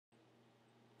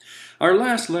Our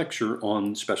last lecture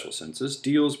on special senses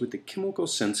deals with the chemical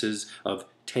senses of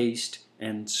taste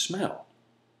and smell.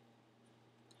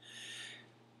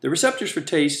 The receptors for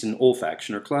taste and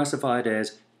olfaction are classified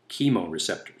as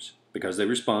chemoreceptors because they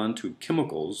respond to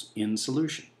chemicals in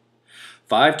solution.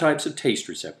 5 types of taste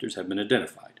receptors have been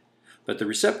identified, but the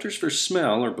receptors for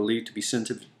smell are believed to be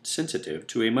sensitive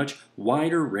to a much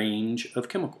wider range of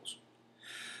chemicals.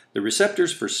 The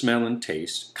receptors for smell and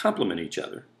taste complement each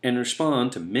other and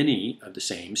respond to many of the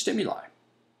same stimuli.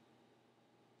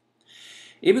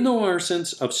 Even though our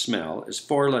sense of smell is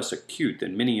far less acute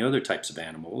than many other types of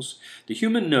animals, the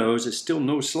human nose is still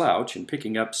no slouch in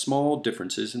picking up small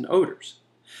differences in odors.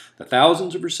 The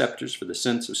thousands of receptors for the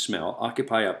sense of smell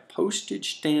occupy a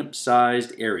postage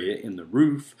stamp-sized area in the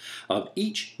roof of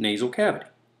each nasal cavity.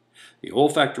 The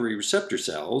olfactory receptor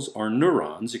cells are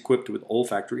neurons equipped with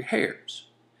olfactory hairs.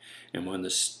 And when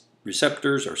the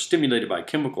receptors are stimulated by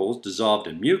chemicals dissolved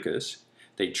in mucus,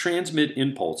 they transmit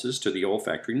impulses to the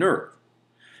olfactory nerve.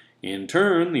 In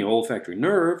turn, the olfactory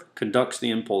nerve conducts the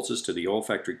impulses to the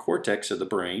olfactory cortex of the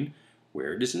brain,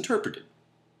 where it is interpreted.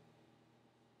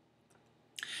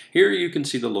 Here you can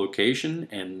see the location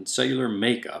and cellular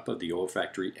makeup of the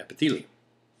olfactory epithelium.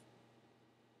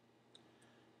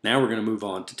 Now we're going to move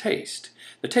on to taste.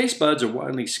 The taste buds are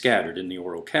widely scattered in the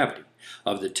oral cavity.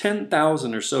 Of the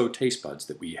 10,000 or so taste buds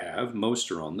that we have, most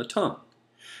are on the tongue.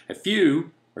 A few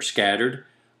are scattered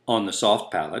on the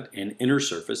soft palate and inner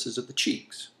surfaces of the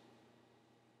cheeks.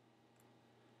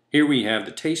 Here we have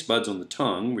the taste buds on the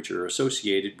tongue, which are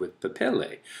associated with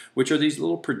papillae, which are these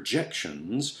little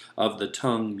projections of the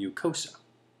tongue mucosa.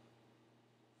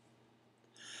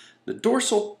 The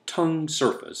dorsal tongue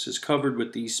surface is covered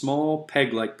with these small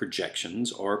peg-like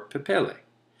projections, or papillae.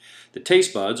 The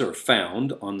taste buds are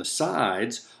found on the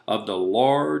sides of the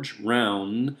large,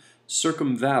 round,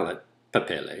 circumvallate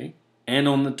papillae and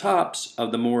on the tops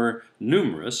of the more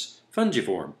numerous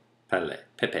fungiform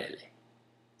papillae.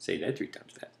 Say that 3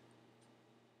 times fast.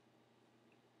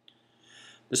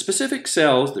 The specific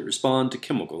cells that respond to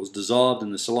chemicals dissolved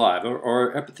in the saliva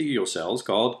are epithelial cells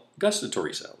called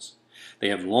gustatory cells. They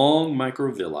have long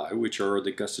microvilli, which are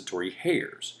the gustatory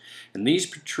hairs, and these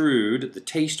protrude the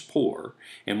taste pore,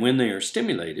 and when they are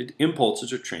stimulated,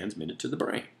 impulses are transmitted to the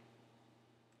brain.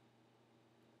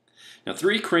 Now,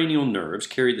 3 cranial nerves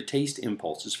carry the taste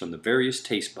impulses from the various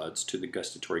taste buds to the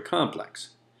gustatory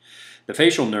complex. The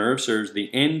facial nerve serves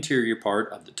the anterior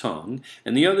part of the tongue,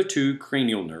 and the other 2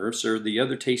 cranial nerves serve the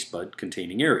other taste bud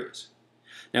containing areas.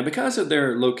 Now, because of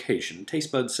their location,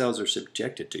 taste bud cells are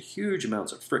subjected to huge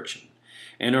amounts of friction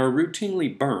and are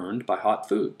routinely burned by hot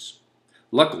foods.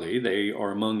 Luckily, they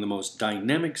are among the most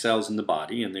dynamic cells in the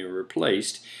body, and they are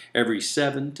replaced every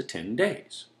 7 to 10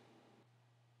 days.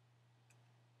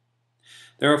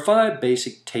 There are 5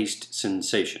 basic taste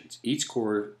sensations, each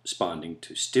corresponding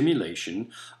to stimulation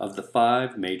of the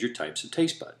 5 major types of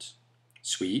taste buds: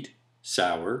 sweet,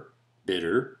 sour,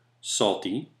 bitter,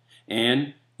 salty,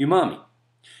 and umami.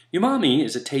 Umami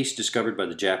is a taste discovered by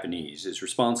the Japanese. It's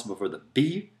responsible for the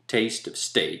beef taste of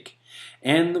steak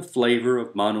and the flavor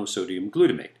of monosodium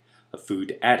glutamate, a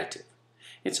food additive.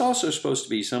 It's also supposed to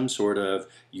be some sort of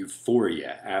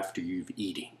euphoria after you've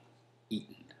eaten.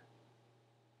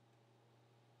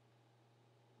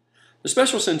 The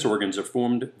special sense organs are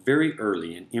formed very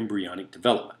early in embryonic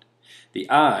development. The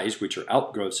eyes, which are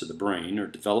outgrowths of the brain, are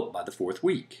developed by the 4th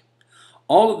week.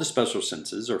 All of the special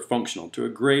senses are functional to a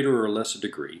greater or lesser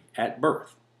degree at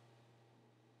birth.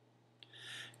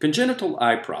 Congenital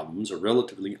eye problems are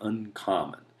relatively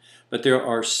uncommon, but there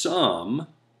are some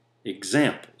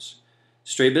examples.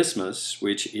 Strabismus,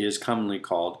 which is commonly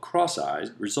called cross-eyes,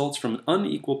 results from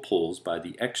unequal pulls by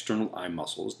the external eye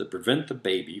muscles that prevent the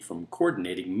baby from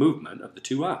coordinating movement of the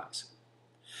 2 eyes.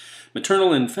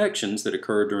 Maternal infections that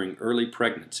occur during early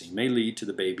pregnancy may lead to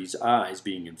the baby's eyes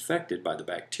being infected by the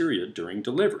bacteria during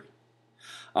delivery.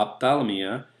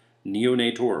 Ophthalmia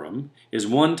neonatorum is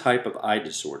one type of eye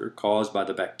disorder caused by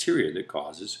the bacteria that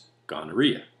causes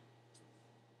gonorrhea.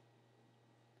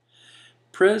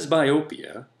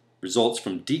 Presbyopia results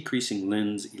from decreasing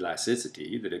lens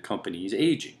elasticity that accompanies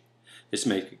aging. This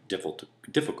makes it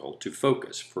difficult to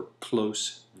focus for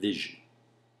close vision.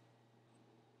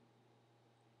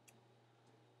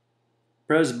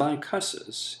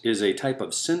 Presbycusis is a type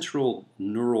of central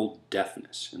neural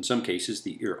deafness. In some cases,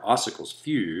 the ear ossicles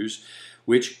fuse,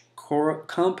 which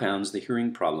compounds the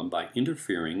hearing problem by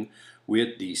interfering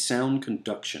with the sound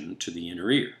conduction to the inner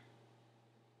ear.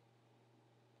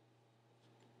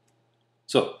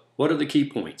 So, what are the key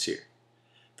points here?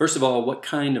 First of all, what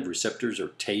kind of receptors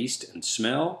are taste and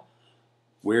smell?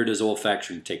 Where does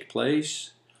olfaction take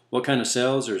place? What kind of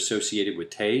cells are associated with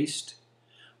taste?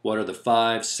 What are the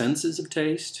 5 senses of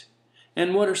taste?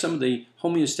 And what are some of the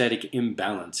homeostatic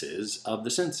imbalances of the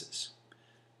senses?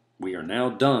 We are now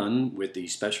done with the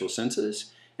special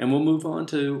senses, and we'll move on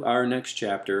to our next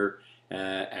chapter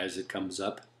as it comes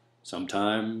up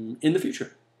sometime in the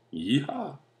future.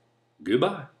 Yeehaw!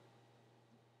 Goodbye.